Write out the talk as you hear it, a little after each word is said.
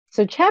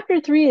So chapter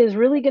 3 is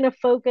really going to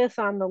focus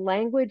on the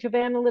language of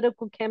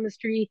analytical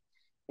chemistry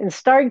and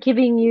start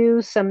giving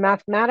you some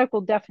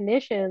mathematical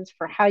definitions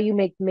for how you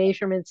make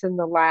measurements in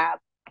the lab.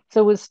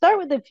 So we'll start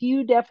with a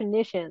few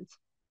definitions.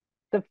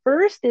 The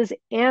first is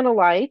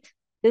analyte.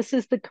 This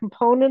is the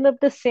component of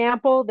the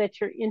sample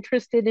that you're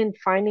interested in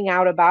finding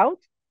out about.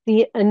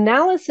 The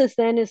analysis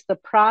then is the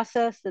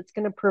process that's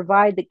going to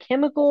provide the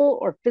chemical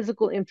or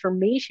physical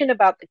information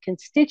about the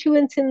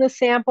constituents in the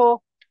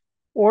sample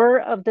or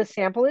of the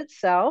sample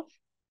itself.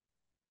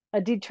 A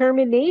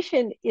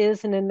determination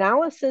is an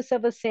analysis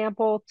of a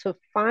sample to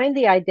find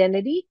the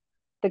identity,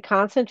 the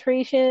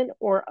concentration,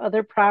 or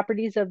other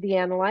properties of the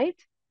analyte.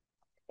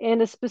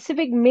 And a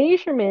specific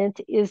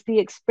measurement is the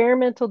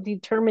experimental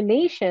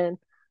determination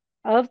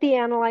of the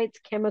analyte's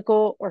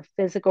chemical or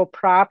physical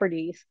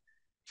properties.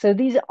 So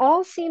these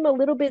all seem a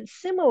little bit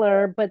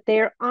similar, but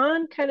they're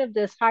on kind of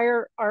this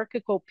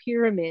hierarchical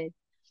pyramid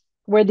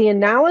where the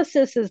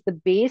analysis is the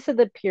base of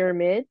the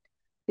pyramid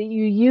that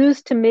you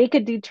use to make a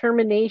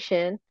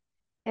determination,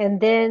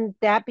 and then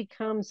that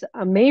becomes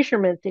a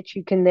measurement that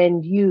you can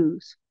then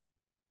use.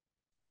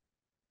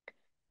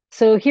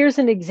 So here's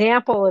an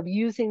example of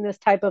using this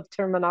type of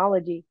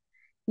terminology.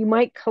 You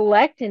might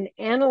collect and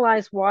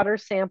analyze water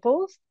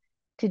samples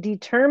to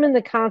determine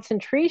the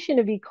concentration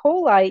of E.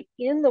 coli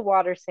in the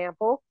water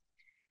sample,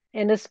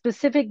 and a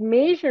specific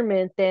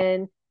measurement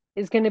then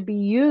is going to be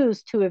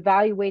used to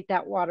evaluate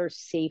that water's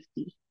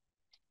safety.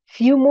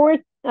 Few more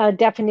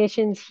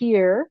definitions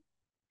here.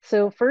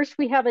 So first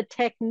we have a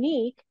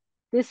technique.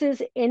 This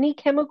is any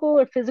chemical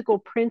or physical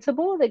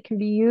principle that can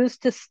be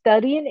used to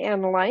study and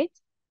analyze.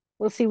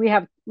 We'll see we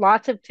have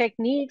lots of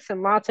techniques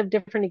and lots of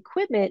different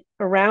equipment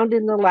around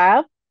in the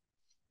lab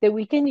that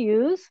we can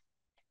use.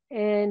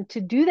 And to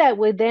do that,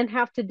 we then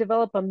have to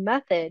develop a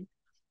method.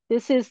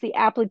 This is the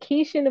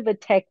application of a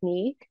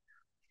technique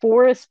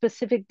for a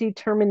specific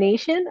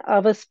determination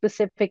of a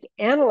specific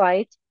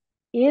analyte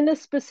in a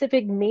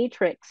specific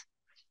matrix.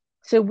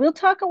 So we'll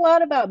talk a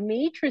lot about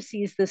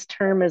matrices this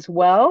term as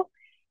well.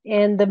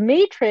 And the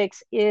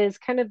matrix is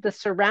kind of the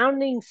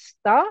surrounding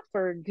stuff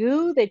or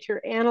goo that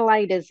your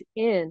analyte is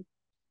in.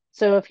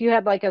 So if you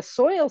had like a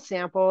soil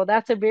sample,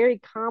 that's a very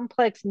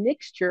complex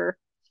mixture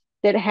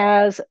that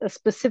has a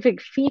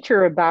specific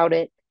feature about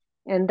it.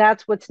 And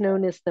that's what's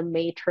known as the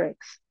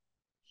matrix.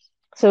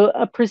 So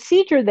a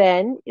procedure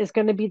then is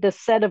going to be the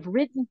set of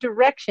written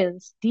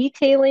directions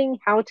detailing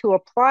how to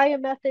apply a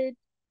method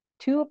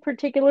to a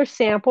particular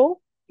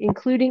sample,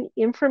 including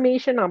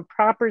information on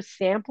proper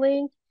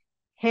sampling,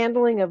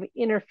 handling of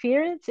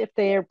interference if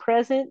they are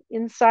present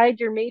inside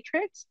your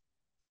matrix,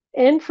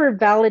 and for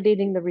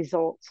validating the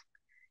results.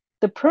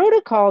 The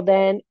protocol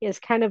then is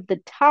kind of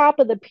the top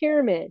of the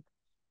pyramid.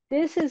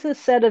 This is a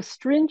set of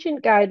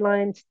stringent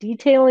guidelines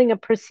detailing a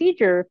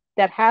procedure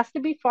that has to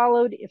be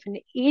followed if an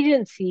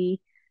agency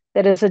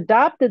that has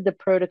adopted the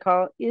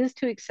protocol is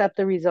to accept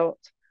the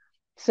results.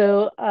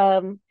 So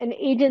an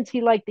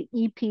agency like the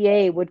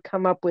EPA would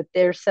come up with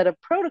their set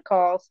of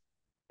protocols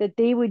that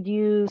they would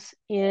use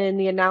in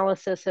the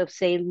analysis of,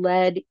 say,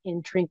 lead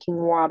in drinking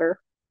water.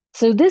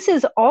 So this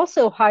is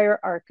also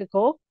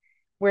hierarchical,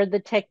 where the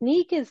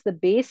technique is the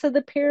base of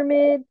the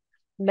pyramid.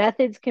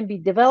 Methods can be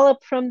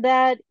developed from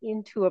that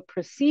into a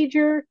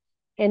procedure.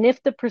 And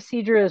if the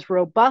procedure is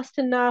robust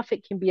enough,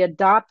 it can be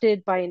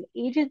adopted by an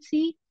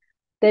agency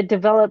that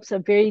develops a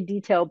very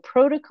detailed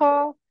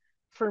protocol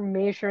for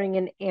measuring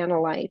an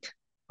analyte.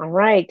 All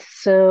right,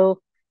 so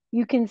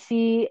you can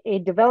see a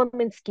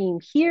development scheme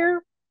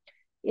here.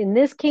 In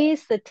this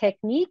case, the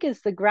technique is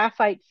the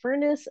graphite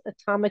furnace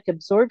atomic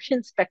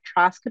absorption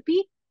spectroscopy.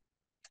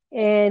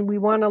 And we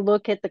want to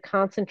look at the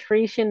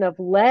concentration of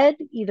lead,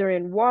 either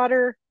in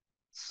water,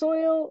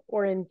 soil,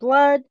 or in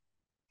blood.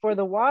 For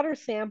the water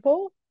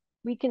sample,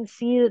 we can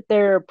see that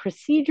there are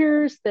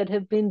procedures that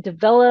have been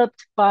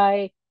developed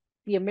by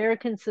the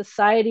American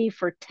Society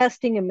for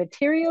Testing and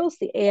Materials,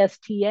 the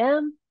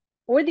ASTM,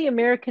 or the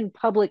American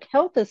Public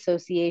Health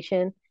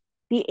Association,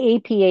 the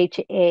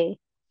APHA.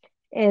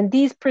 And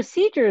these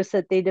procedures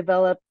that they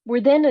developed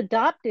were then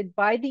adopted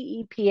by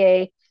the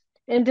EPA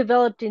and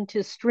developed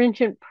into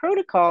stringent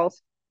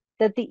protocols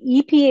that the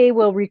EPA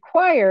will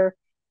require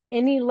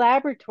any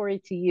laboratory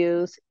to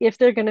use if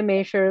they're going to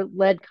measure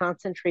lead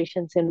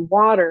concentrations in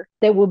water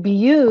that will be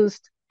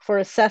used for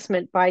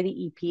assessment by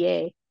the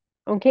EPA.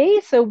 Okay,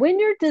 so when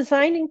you're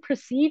designing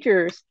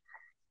procedures,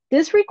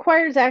 this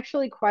requires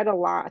actually quite a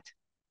lot,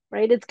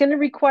 right? It's going to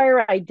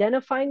require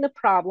identifying the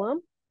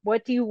problem.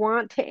 What do you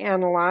want to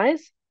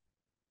analyze?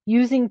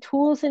 Using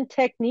tools and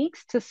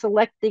techniques to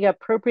select the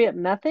appropriate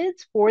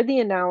methods for the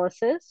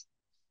analysis.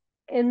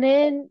 And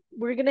then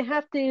we're going to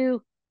have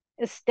to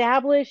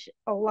establish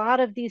a lot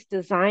of these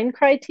design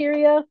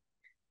criteria.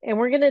 And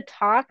we're going to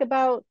talk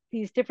about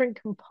these different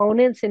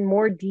components in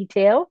more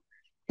detail.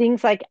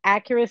 Things like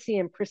accuracy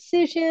and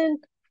precision,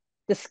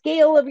 the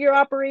scale of your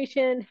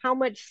operation, how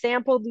much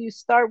sample do you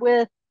start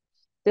with,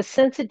 the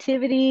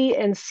sensitivity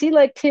and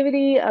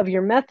selectivity of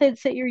your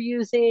methods that you're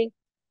using,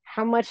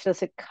 how much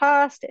does it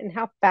cost, and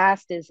how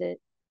fast is it?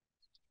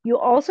 You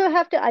also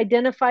have to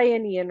identify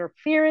any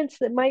interference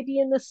that might be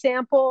in the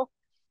sample.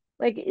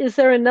 Like, is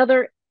there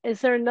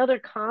another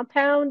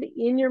compound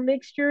in your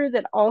mixture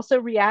that also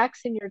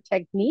reacts in your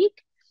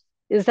technique?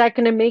 Is that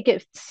going to make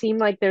it seem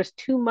like there's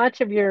too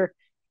much of your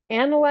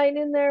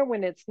analyte in there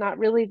when it's not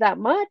really that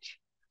much?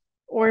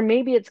 Or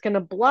maybe it's going to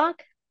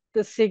block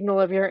the signal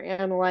of your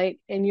analyte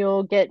and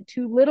you'll get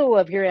too little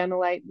of your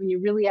analyte when you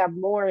really have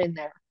more in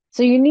there.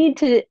 So you need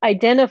to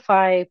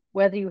identify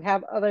whether you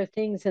have other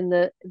things in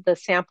the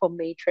sample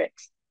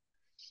matrix.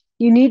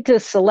 You need to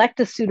select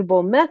a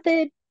suitable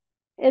method,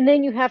 and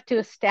then you have to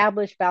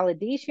establish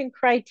validation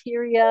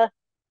criteria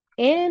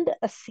and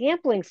a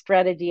sampling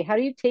strategy. How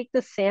do you take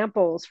the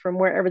samples from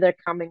wherever they're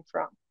coming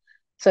from?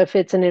 So if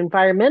it's an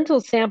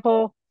environmental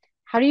sample,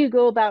 how do you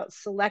go about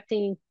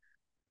selecting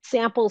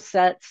sample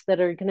sets that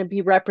are going to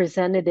be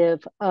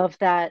representative of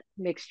that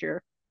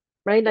mixture,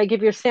 right? Like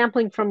if you're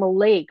sampling from a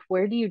lake,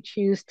 where do you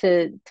choose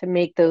to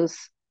make those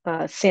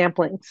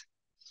samplings?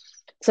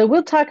 So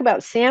we'll talk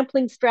about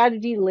sampling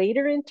strategy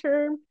later in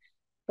term,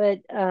 but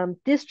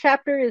this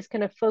chapter is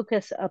going to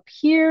focus up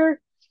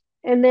here.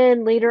 And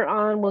then later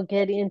on, we'll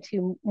get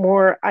into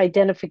more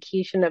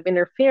identification of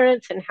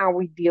interference and how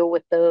we deal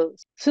with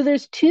those. So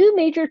there's two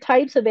major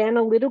types of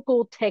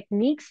analytical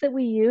techniques that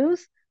we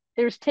use.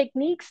 There's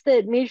techniques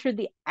that measure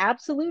the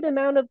absolute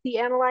amount of the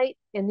analyte,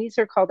 and these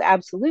are called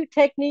absolute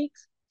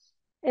techniques.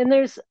 And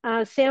there's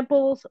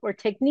samples or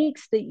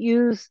techniques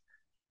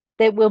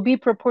that will be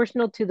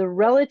proportional to the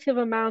relative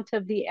amount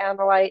of the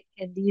analyte,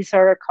 and these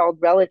are called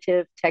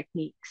relative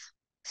techniques.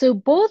 So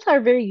both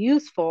are very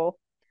useful.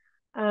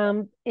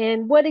 And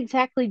what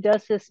exactly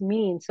does this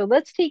mean? So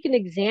let's take an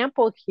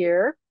example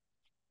here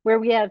where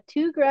we have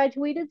two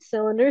graduated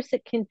cylinders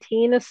that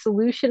contain a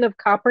solution of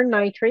copper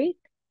nitrate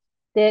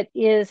that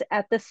is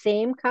at the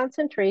same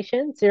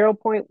concentration,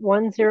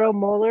 0.10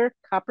 molar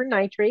copper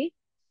nitrate.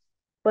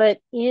 But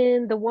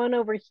in the one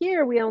over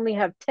here, we only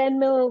have 10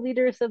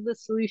 milliliters of the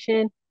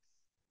solution.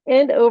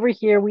 And over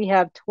here, we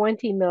have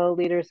 20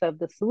 milliliters of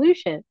the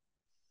solution.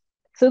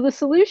 So the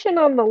solution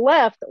on the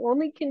left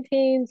only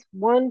contains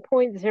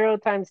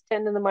 1.0 times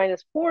 10 to the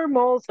minus 4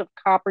 moles of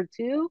copper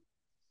 2,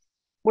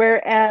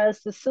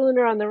 whereas the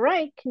cylinder on the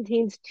right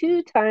contains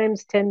 2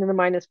 times 10 to the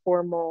minus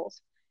 4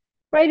 moles,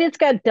 right? It's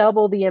got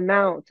double the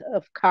amount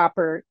of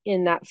copper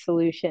in that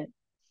solution.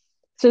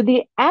 So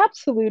the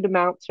absolute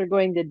amounts are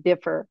going to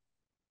differ.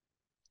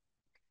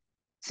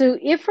 So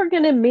if we're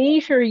going to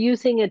measure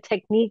using a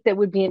technique that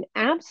would be an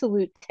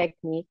absolute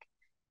technique,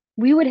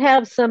 we would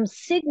have some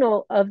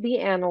signal of the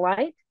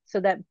analyte.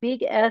 So that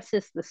big S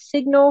is the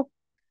signal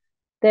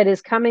that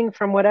is coming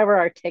from whatever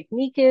our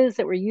technique is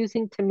that we're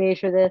using to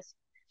measure this.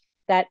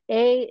 That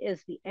A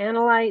is the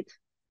analyte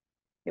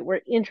that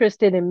we're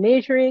interested in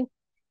measuring.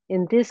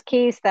 In this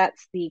case,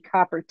 that's the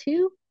copper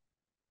 2,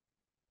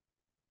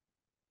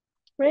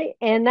 right?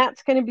 And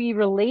that's going to be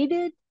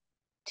related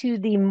to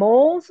the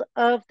moles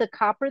of the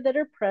copper that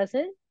are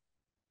present,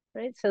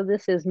 right? So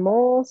this is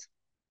moles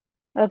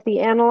of the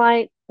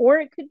analyte, or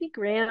it could be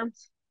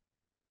grams,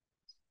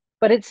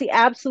 but it's the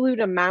absolute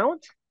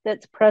amount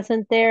that's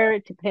present there.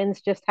 It depends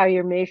just how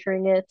you're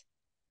measuring it.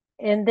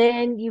 And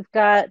then you've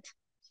got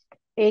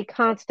a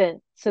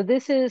constant. So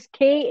this is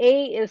Ka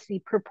is the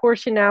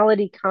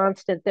proportionality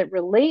constant that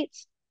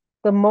relates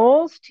the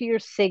moles to your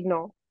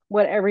signal,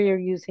 whatever you're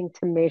using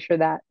to measure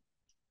that.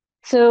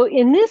 So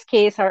in this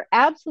case, our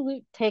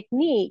absolute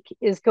technique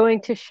is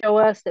going to show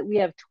us that we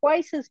have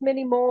twice as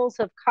many moles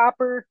of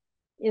copper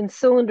in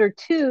cylinder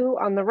 2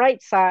 on the right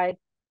side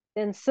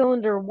than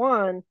cylinder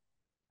 1,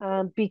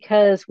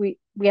 because we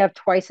have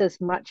twice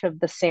as much of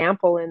the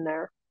sample in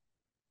there.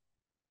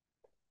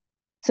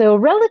 So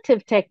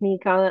relative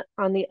technique,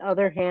 on the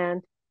other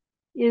hand,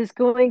 is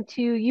going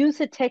to use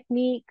a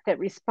technique that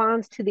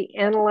responds to the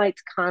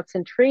analyte's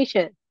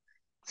concentration.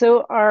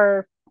 So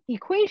our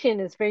equation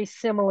is very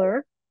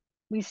similar.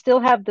 We still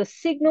have the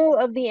signal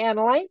of the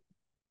analyte,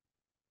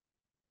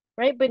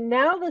 right? But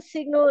now the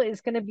signal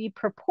is going to be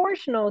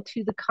proportional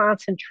to the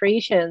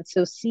concentration.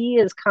 So C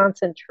is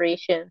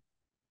concentration,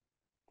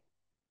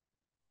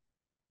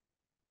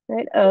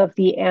 right, of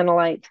the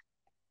analyte.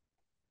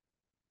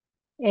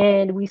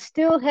 And we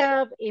still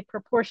have a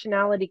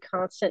proportionality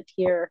constant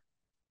here.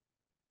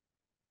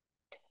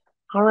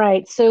 All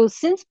right, so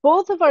since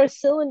both of our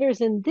cylinders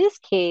in this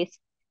case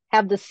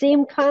have the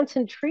same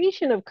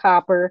concentration of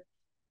copper,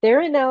 their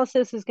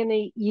analysis is going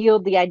to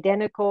yield the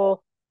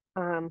identical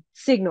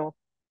signal,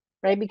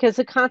 right? Because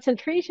the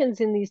concentrations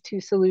in these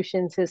two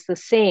solutions is the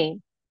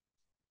same.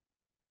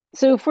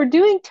 So if we're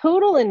doing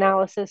total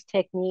analysis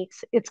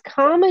techniques, it's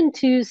common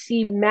to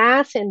see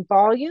mass and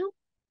volume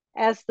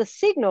as the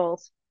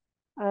signals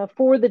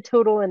for the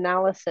total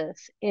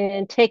analysis.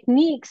 And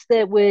techniques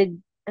that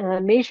would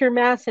measure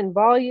mass and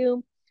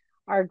volume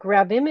are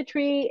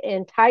gravimetry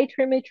and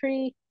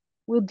titrimetry.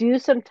 We'll do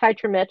some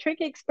titrimetric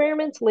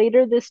experiments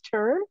later this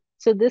term.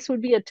 So this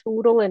would be a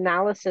total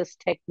analysis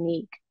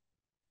technique.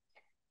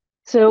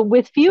 So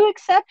with few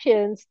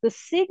exceptions, the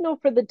signal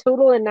for the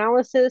total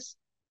analysis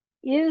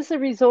is a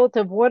result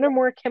of one or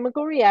more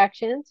chemical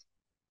reactions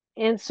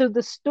And so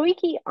the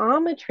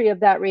stoichiometry of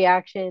that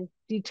reaction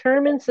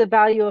determines the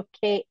value of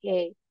Ka.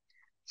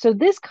 So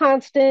this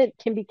constant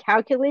can be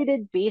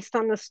calculated based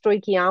on the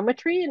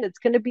stoichiometry, and it's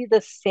going to be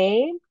the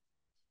same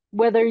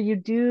whether you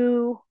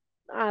do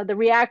the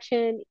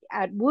reaction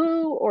at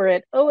WU or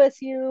at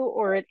OSU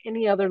or at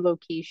any other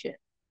location.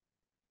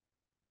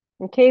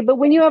 Okay, but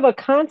when you have a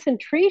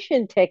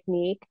concentration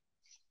technique,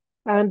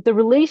 the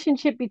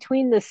relationship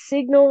between the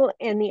signal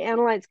and the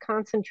analyte's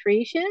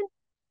concentration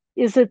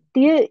is a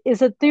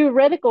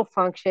theoretical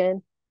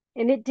function,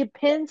 and it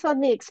depends on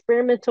the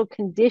experimental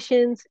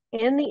conditions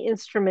and the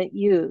instrument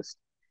used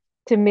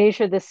to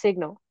measure the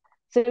signal.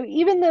 So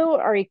even though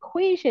our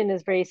equation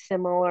is very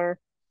similar,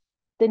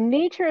 the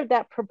nature of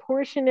that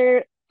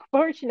proportionality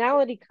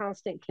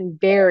constant can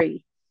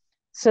vary.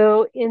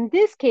 So in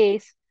this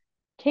case,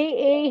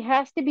 Ka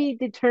has to be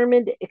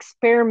determined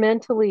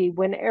experimentally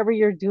whenever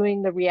you're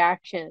doing the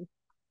reaction,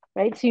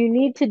 right? So you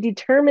need to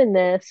determine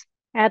this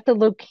at the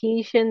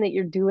location that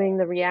you're doing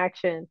the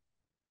reaction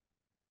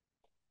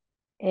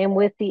and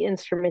with the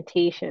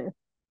instrumentation.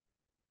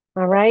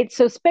 All right,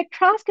 so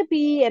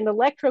spectroscopy and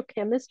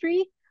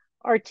electrochemistry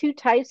are two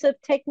types of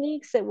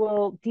techniques that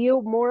will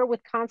deal more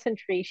with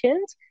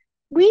concentrations.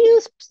 We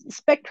use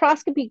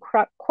spectroscopy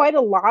quite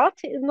a lot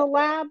in the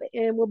lab,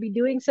 and we'll be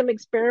doing some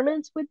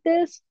experiments with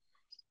this.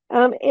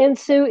 And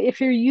so if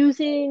you're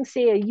using,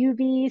 say, a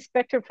UV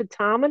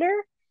spectrophotometer,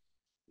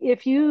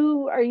 if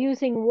you are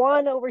using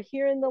one over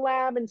here in the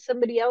lab and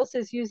somebody else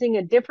is using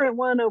a different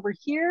one over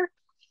here,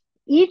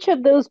 each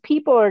of those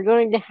people are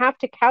going to have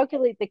to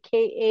calculate the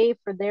Ka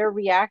for their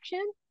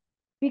reaction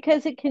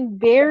because it can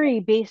vary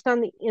based on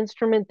the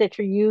instrument that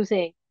you're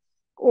using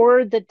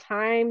or the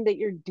time that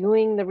you're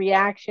doing the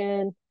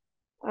reaction.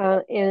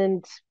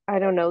 And I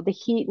don't know, the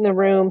heat in the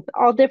room,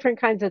 all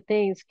different kinds of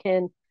things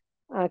can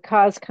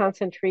cause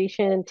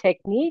concentration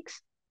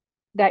techniques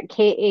that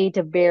Ka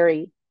to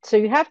vary. So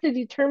you have to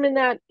determine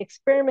that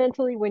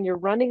experimentally when you're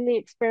running the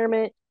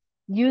experiment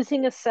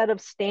using a set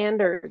of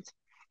standards.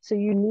 So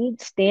you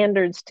need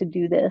standards to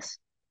do this,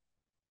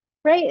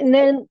 right? And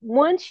then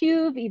once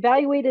you've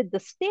evaluated the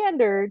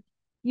standard,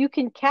 you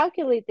can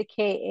calculate the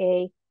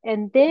Ka,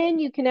 and then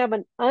you can have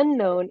an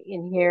unknown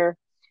in here.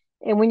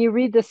 And when you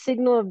read the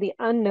signal of the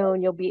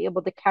unknown, you'll be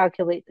able to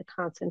calculate the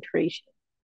concentration.